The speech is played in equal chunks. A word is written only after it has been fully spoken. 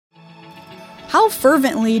How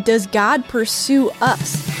fervently does God pursue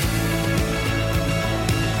us?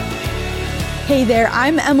 Hey there,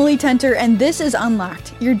 I'm Emily Tenter, and this is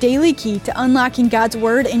Unlocked, your daily key to unlocking God's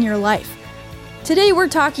Word in your life. Today we're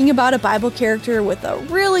talking about a Bible character with a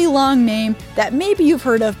really long name that maybe you've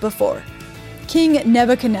heard of before, King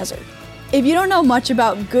Nebuchadnezzar. If you don't know much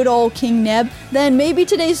about good old King Neb, then maybe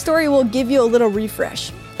today's story will give you a little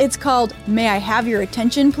refresh. It's called May I Have Your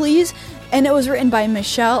Attention, Please? And it was written by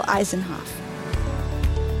Michelle Eisenhoff.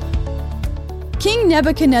 King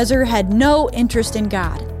Nebuchadnezzar had no interest in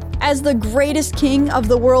God. As the greatest king of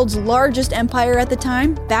the world's largest empire at the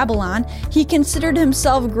time, Babylon, he considered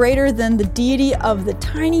himself greater than the deity of the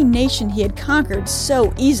tiny nation he had conquered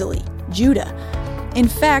so easily, Judah. In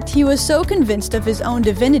fact, he was so convinced of his own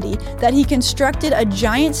divinity that he constructed a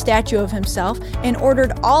giant statue of himself and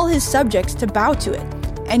ordered all his subjects to bow to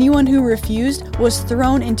it. Anyone who refused was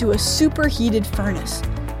thrown into a superheated furnace.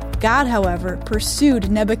 God, however,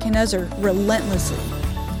 pursued Nebuchadnezzar relentlessly.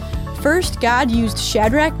 First, God used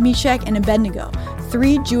Shadrach, Meshach, and Abednego,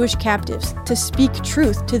 3 Jewish captives, to speak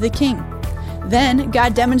truth to the king. Then,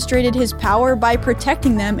 God demonstrated his power by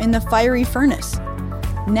protecting them in the fiery furnace.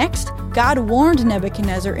 Next, God warned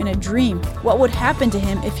Nebuchadnezzar in a dream what would happen to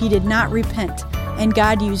him if he did not repent, and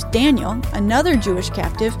God used Daniel, another Jewish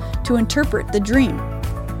captive, to interpret the dream.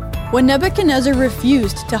 When Nebuchadnezzar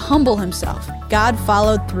refused to humble himself, God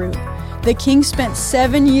followed through. The king spent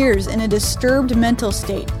 7 years in a disturbed mental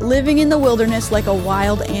state, living in the wilderness like a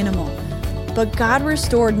wild animal. But God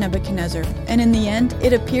restored Nebuchadnezzar, and in the end,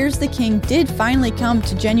 it appears the king did finally come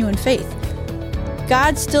to genuine faith.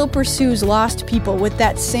 God still pursues lost people with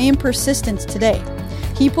that same persistence today.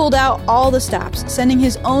 He pulled out all the stops, sending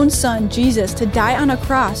his own son, Jesus, to die on a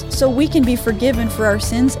cross so we can be forgiven for our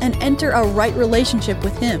sins and enter a right relationship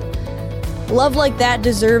with him. Love like that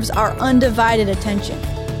deserves our undivided attention.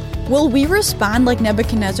 Will we respond like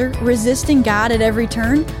Nebuchadnezzar, resisting God at every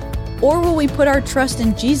turn? Or will we put our trust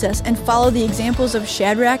in Jesus and follow the examples of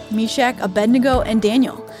Shadrach, Meshach, Abednego, and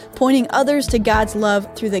Daniel, pointing others to God's love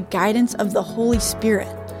through the guidance of the Holy Spirit?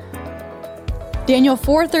 Daniel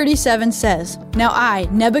 4:37 says, "Now I,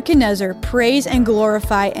 Nebuchadnezzar, praise and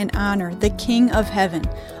glorify and honor the King of heaven.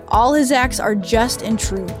 All his acts are just and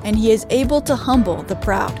true, and he is able to humble the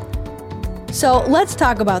proud." So let's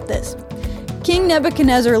talk about this. King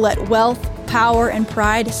Nebuchadnezzar let wealth, power, and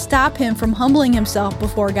pride stop him from humbling himself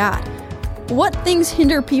before God. What things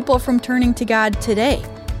hinder people from turning to God today?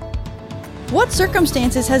 What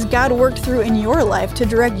circumstances has God worked through in your life to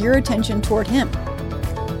direct your attention toward him?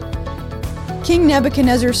 King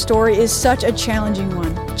Nebuchadnezzar's story is such a challenging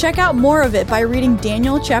one. Check out more of it by reading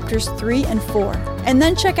Daniel chapters 3 and 4, and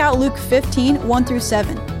then check out Luke 15, 1 through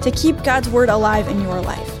 7, to keep God's word alive in your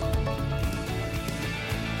life.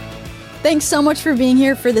 Thanks so much for being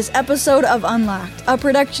here for this episode of Unlocked, a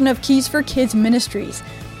production of Keys for Kids Ministries.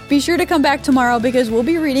 Be sure to come back tomorrow because we'll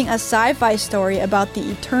be reading a sci-fi story about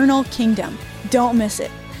the eternal kingdom. Don't miss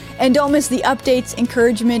it. And don't miss the updates,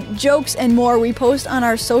 encouragement, jokes, and more we post on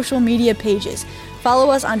our social media pages.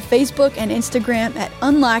 Follow us on Facebook and Instagram at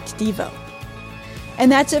UnlockedDevo.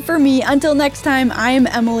 And that's it for me. Until next time, I am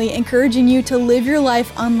Emily, encouraging you to live your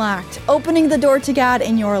life unlocked, opening the door to God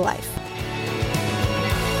in your life.